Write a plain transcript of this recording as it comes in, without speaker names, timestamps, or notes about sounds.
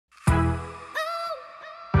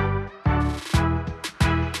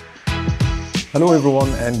Hello everyone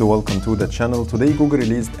and welcome to the channel. Today Google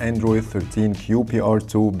released Android 13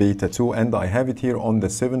 QPR2 Beta 2 and I have it here on the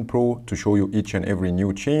 7 Pro to show you each and every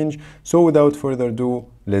new change. So without further ado,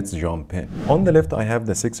 let's jump in. On the left I have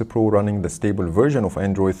the 6 Pro running the stable version of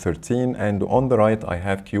Android 13 and on the right I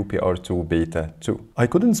have QPR2 Beta 2. I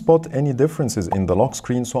couldn't spot any differences in the lock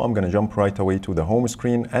screen, so I'm gonna jump right away to the home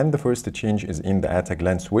screen, and the first change is in the at a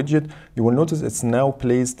glance widget. You will notice it's now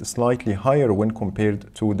placed slightly higher when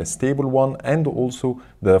compared to the stable one, and also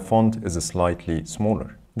the font is slightly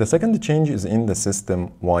smaller. The second change is in the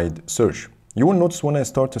system-wide search. You will notice when I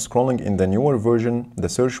start scrolling in the newer version, the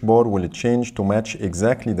search bar will change to match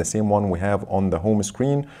exactly the same one we have on the home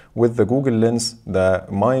screen with the Google Lens, the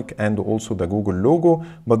mic, and also the Google logo,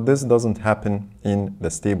 but this doesn't happen in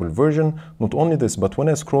the stable version. Not only this, but when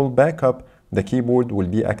I scroll back up, the keyboard will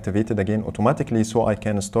be activated again automatically, so I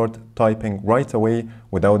can start typing right away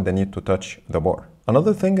without the need to touch the bar.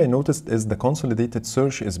 Another thing I noticed is the consolidated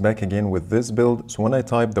search is back again with this build. So when I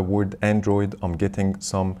type the word Android, I'm getting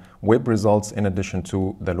some web results in addition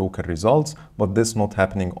to the local results, but this not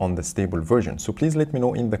happening on the stable version. So please let me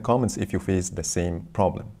know in the comments if you face the same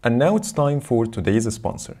problem. And now it's time for today's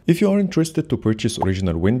sponsor. If you are interested to purchase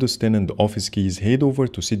original Windows 10 and Office keys, head over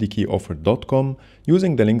to CDKeyoffer.com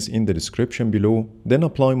using the links in the description below, then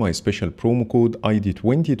apply my special promo code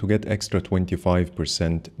ID20 to get extra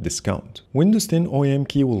 25% discount. Windows 10 OEM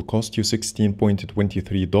key will cost you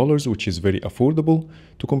 $16.23, which is very affordable.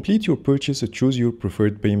 To complete your purchase, choose your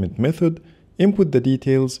preferred payment method, input the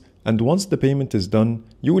details, and once the payment is done,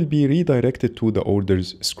 you will be redirected to the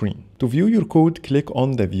orders screen. To view your code, click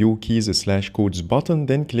on the View Keys/Codes button,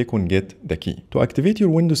 then click on Get the Key. To activate your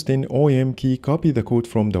Windows 10 OEM key, copy the code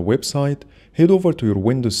from the website, head over to your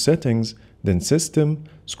Windows settings, then System,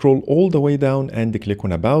 scroll all the way down and click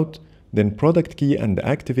on About, then Product Key and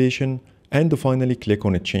Activation, and finally click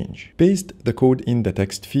on a Change. Paste the code in the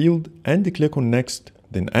text field and click on Next,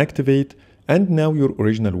 then Activate, and now your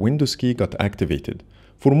original Windows key got activated.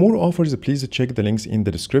 For more offers, please check the links in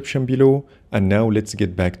the description below. And now let's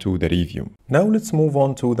get back to the review. Now let's move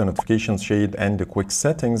on to the notifications shade and the quick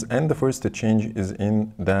settings, and the first change is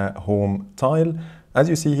in the home tile. As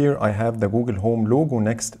you see here, I have the Google Home logo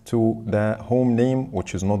next to the home name,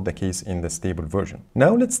 which is not the case in the stable version.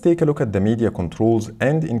 Now let's take a look at the media controls,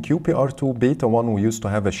 and in QPR2 Beta 1 we used to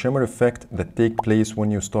have a shimmer effect that take place when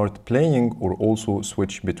you start playing or also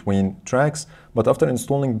switch between tracks, but after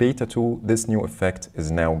installing Beta 2 this new effect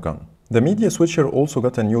is now gone. The media switcher also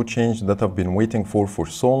got a new change that I've been waiting for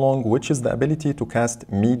so long, which is the ability to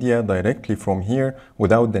cast media directly from here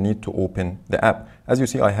without the need to open the app. As you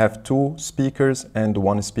see, I have two speakers and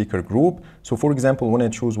one speaker group. So for example, when I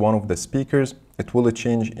choose one of the speakers, it will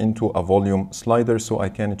change into a volume slider, so I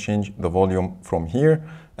can change the volume from here.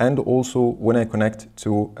 And also when I connect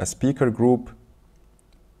to a speaker group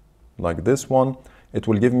like this one, it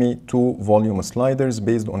will give me two volume sliders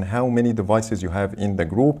based on how many devices you have in the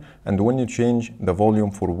group, and when you change the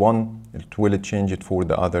volume for one, it will change it for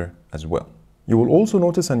the other as well. You will also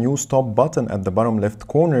notice a new stop button at the bottom left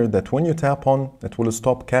corner that when you tap on, it will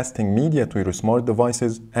stop casting media to your smart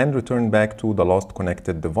devices and return back to the last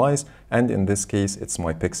connected device, and in this case it's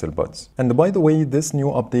my Pixel Buds. And by the way, this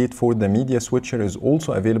new update for the media switcher is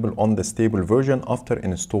also available on the stable version after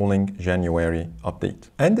installing January update.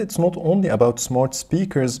 And it's not only about smart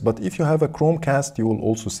speakers, but if you have a Chromecast, you will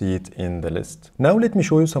also see it in the list. Now let me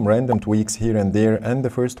show you some random tweaks here and there, and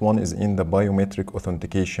the first one is in the biometric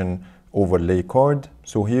authentication overlay card.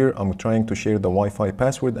 So here I'm trying to share the Wi-Fi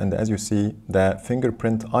password, and as you see, the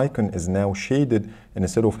fingerprint icon is now shaded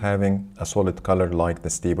instead of having a solid color like the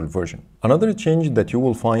stable version. Another change that you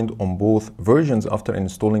will find on both versions after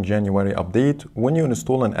installing January update, when you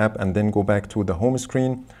install an app and then go back to the home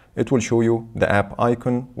screen, it will show you the app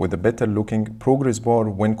icon with a better looking progress bar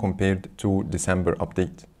when compared to December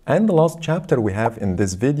update. And the last chapter we have in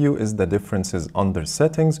this video is the differences under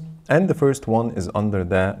settings, and the first one is under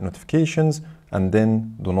the notifications and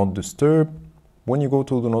then do not disturb. When you go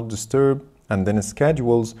to do not disturb and then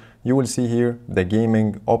schedules, you will see here the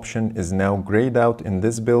gaming option is now grayed out in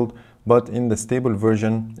this build, but in the stable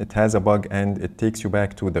version it has a bug and it takes you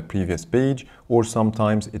back to the previous page, or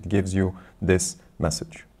sometimes it gives you this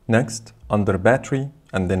message. Next, under battery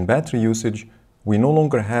and then battery usage, we no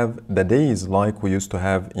longer have the days like we used to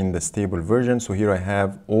have in the stable version. So here I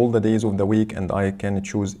have all the days of the week and I can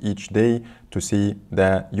choose each day to see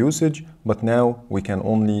the usage, but now we can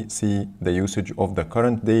only see the usage of the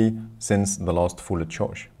current day since the last full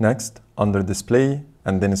charge. Next, under display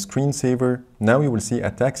and then screensaver. Now you will see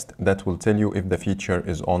a text that will tell you if the feature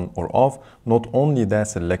is on or off, not only the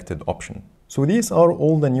selected option. So these are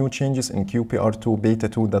all the new changes in QPR2 Beta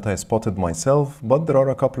 2 that I spotted myself, but there are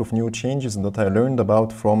a couple of new changes that I learned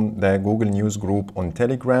about from the Google News group on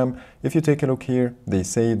Telegram. If you take a look here, they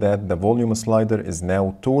say that the volume slider is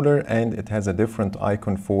now taller and it has a different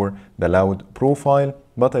icon for the loud profile,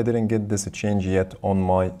 but I didn't get this change yet on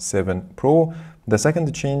my 7 Pro. The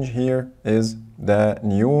second change here is the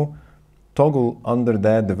new toggle under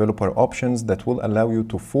the developer options that will allow you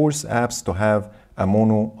to force apps to have a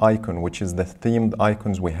mono icon, which is the themed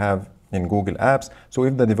icons we have in Google Apps. So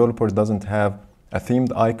if the developer doesn't have a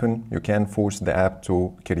themed icon, you can force the app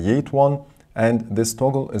to create one. And this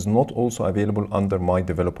toggle is not also available under my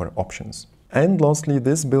developer options. And lastly,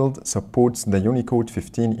 this build supports the Unicode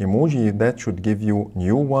 15 emoji that should give you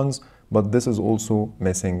new ones, but this is also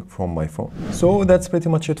missing from my phone. So that's pretty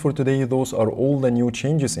much it for today. Those are all the new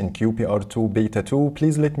changes in QPR2 Beta 2.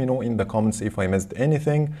 Please let me know in the comments if I missed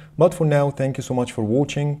anything. But for now, thank you so much for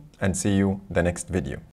watching and see you the next video.